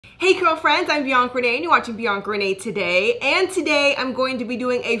Hey curl friends, I'm Bianca Renee and you're watching Bianca Renee Today. And today I'm going to be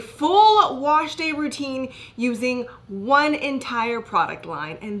doing a full wash day routine using one entire product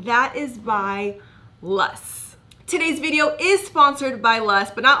line, and that is by LUS. Today's video is sponsored by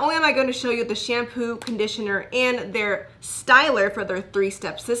LUS, but not only am I going to show you the shampoo, conditioner, and their styler for their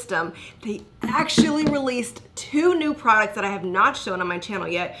 3-step system, they actually released 2 new products that I have not shown on my channel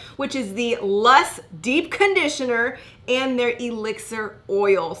yet, which is the LUS Deep Conditioner and their Elixir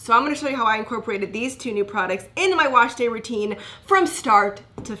Oil. So I'm going to show you how I incorporated these 2 new products into my wash day routine from start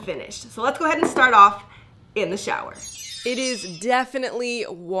to finish. So let's go ahead and start off in the shower. It is definitely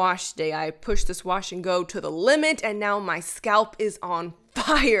wash day. I pushed this wash and go to the limit and now my scalp is on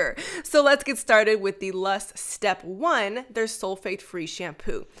fire. So let's get started with the LUS Step 1, their sulfate-free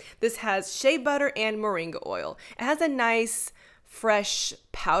shampoo. This has shea butter and moringa oil. It has a nice, fresh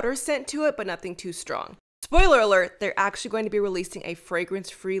powder scent to it, but nothing too strong. Spoiler alert, they're actually going to be releasing a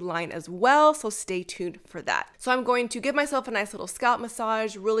fragrance-free line as well, so stay tuned for that. So I'm going to give myself a nice little scalp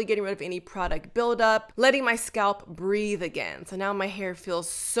massage, really getting rid of any product buildup, letting my scalp breathe again. So now my hair feels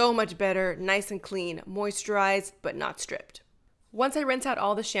so much better, nice and clean, moisturized, but not stripped. Once I rinse out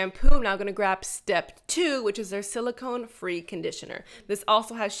all the shampoo, I'm now going to grab step 2, which is their silicone-free conditioner. This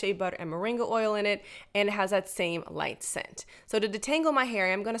also has shea butter and moringa oil in it, and it has that same light scent. So to detangle my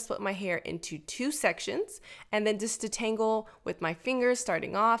hair, I'm going to split my hair into 2 sections, and then just detangle with my fingers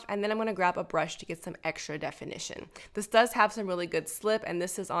starting off, and then I'm going to grab a brush to get some extra definition. This does have some really good slip, and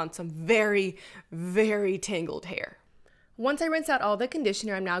this is on some very, very tangled hair. Once I rinse out all the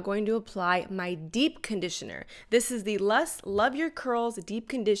conditioner, I'm now going to apply my deep conditioner. This is the LUS Love Your Curls Deep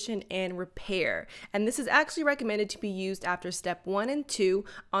Condition and Repair. And this is actually recommended to be used after step 1 and 2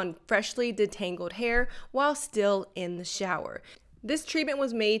 on freshly detangled hair while still in the shower. This treatment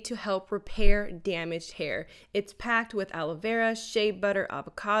was made to help repair damaged hair. It's packed with aloe vera, shea butter,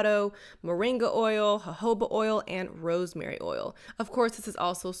 avocado, moringa oil, jojoba oil, and rosemary oil. Of course, this is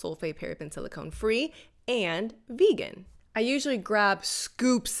also sulfate, paraben, silicone free and vegan. I usually grab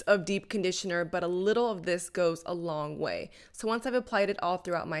scoops of deep conditioner, but a little of this goes a long way. So once I've applied it all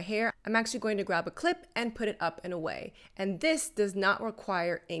throughout my hair, I'm actually going to grab a clip and put it up and away. And this does not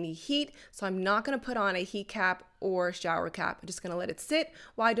require any heat, so I'm not going to put on a heat cap or shower cap. I'm just going to let it sit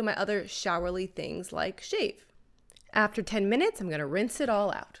while I do my other showerly things like shave. After 10 minutes, I'm going to rinse it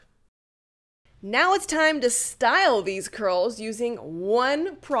all out. Now it's time to style these curls using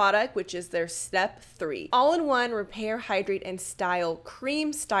one product, which is their Step 3. All-in-one Repair, Hydrate, and Style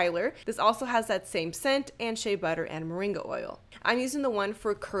Cream Styler. This also has that same scent and shea butter and moringa oil. I'm using the one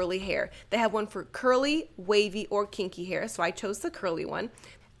for curly hair. They have one for curly, wavy, or kinky hair, so I chose the curly one.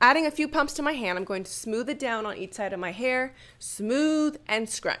 Adding a few pumps to my hand, I'm going to smooth it down on each side of my hair. Smooth and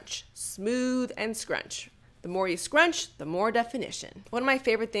scrunch. Smooth and scrunch. The more you scrunch, the more definition. One of my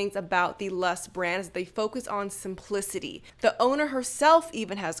favorite things about the LUS brand is they focus on simplicity. The owner herself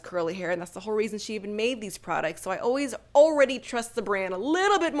even has curly hair, and that's the whole reason she even made these products. So I always already trust the brand a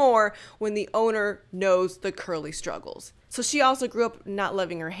little bit more when the owner knows the curly struggles. So she also grew up not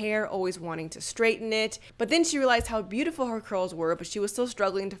loving her hair, always wanting to straighten it. But then she realized how beautiful her curls were, but she was still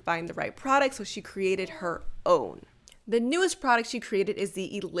struggling to find the right product, so she created her own. The newest product she created is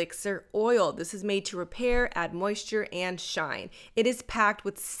the Elixir Oil. This is made to repair, add moisture, and shine. It is packed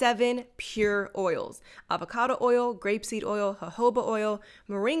with 7 pure oils: avocado oil, grapeseed oil, jojoba oil,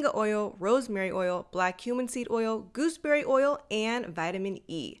 moringa oil, rosemary oil, black cumin seed oil, gooseberry oil, and vitamin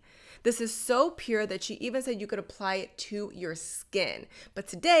E. This is so pure that she even said you could apply it to your skin. But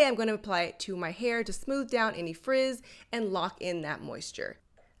today I'm going to apply it to my hair to smooth down any frizz and lock in that moisture.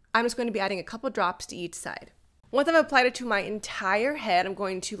 I'm just going to be adding a couple drops to each side. Once I've applied it to my entire head, I'm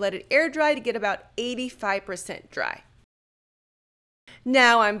going to let it air dry to get about 85% dry.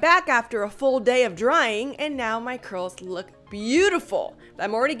 Now I'm back after a full day of drying, and now my curls look beautiful.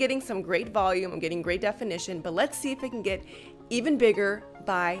 I'm already getting some great volume, I'm getting great definition, but let's see if it can get even bigger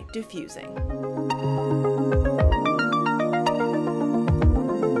by diffusing.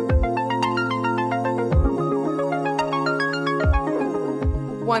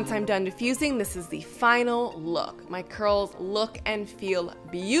 Once I'm done diffusing, this is the final look. My curls look and feel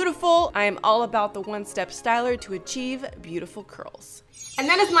beautiful. I am all about the one-step styler to achieve beautiful curls. And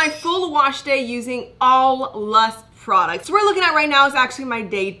that is my full wash day using all LUS products. So what we're looking at right now is actually my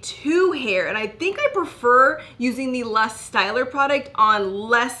day 2 hair, and I think I prefer using the LUS styler product on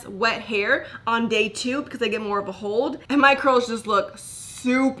less wet hair on day 2 because I get more of a hold, and my curls just look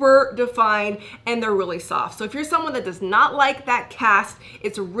super defined and they're really soft. So if you're someone that does not like that cast,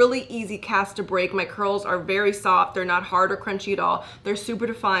 it's a really easy cast to break. My curls are very soft. They're not hard or crunchy at all. They're super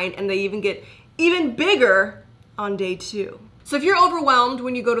defined, and they even get even bigger on day 2. So if you're overwhelmed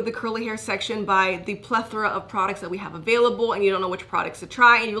when you go to the curly hair section by the plethora of products that we have available and you don't know which products to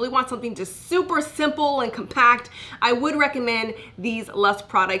try and you really want something just super simple and compact, I would recommend these LUS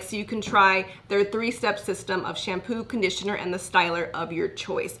products so you can try their 3-step system of shampoo, conditioner, and the styler of your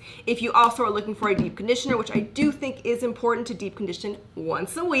choice. If you also are looking for a deep conditioner, which I do think is important to deep condition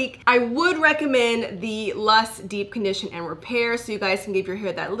once a week, I would recommend the LUS Deep Condition and Repair so you guys can give your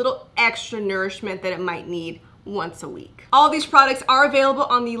hair that little extra nourishment that it might need once a week. All these products are available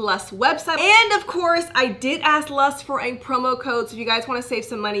on the LUS website. And of course, I did ask LUS for a promo code. So if you guys want to save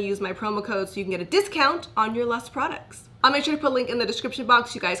some money, use my promo code so you can get a discount on your LUS products. I'll make sure to put a link in the description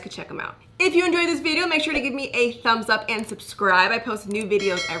box so you guys can check them out. If you enjoyed this video, make sure to give me a thumbs up and subscribe. I post new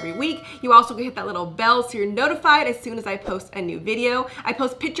videos every week. You also can hit that little bell so you're notified as soon as I post a new video. I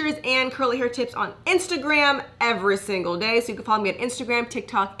post pictures and curly hair tips on Instagram every single day. So you can follow me on Instagram,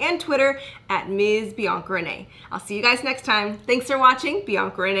 TikTok, and Twitter at Ms. Bianca Renee. I'll see you guys next time. Thanks for watching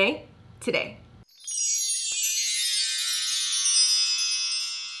BiancaRenee Today.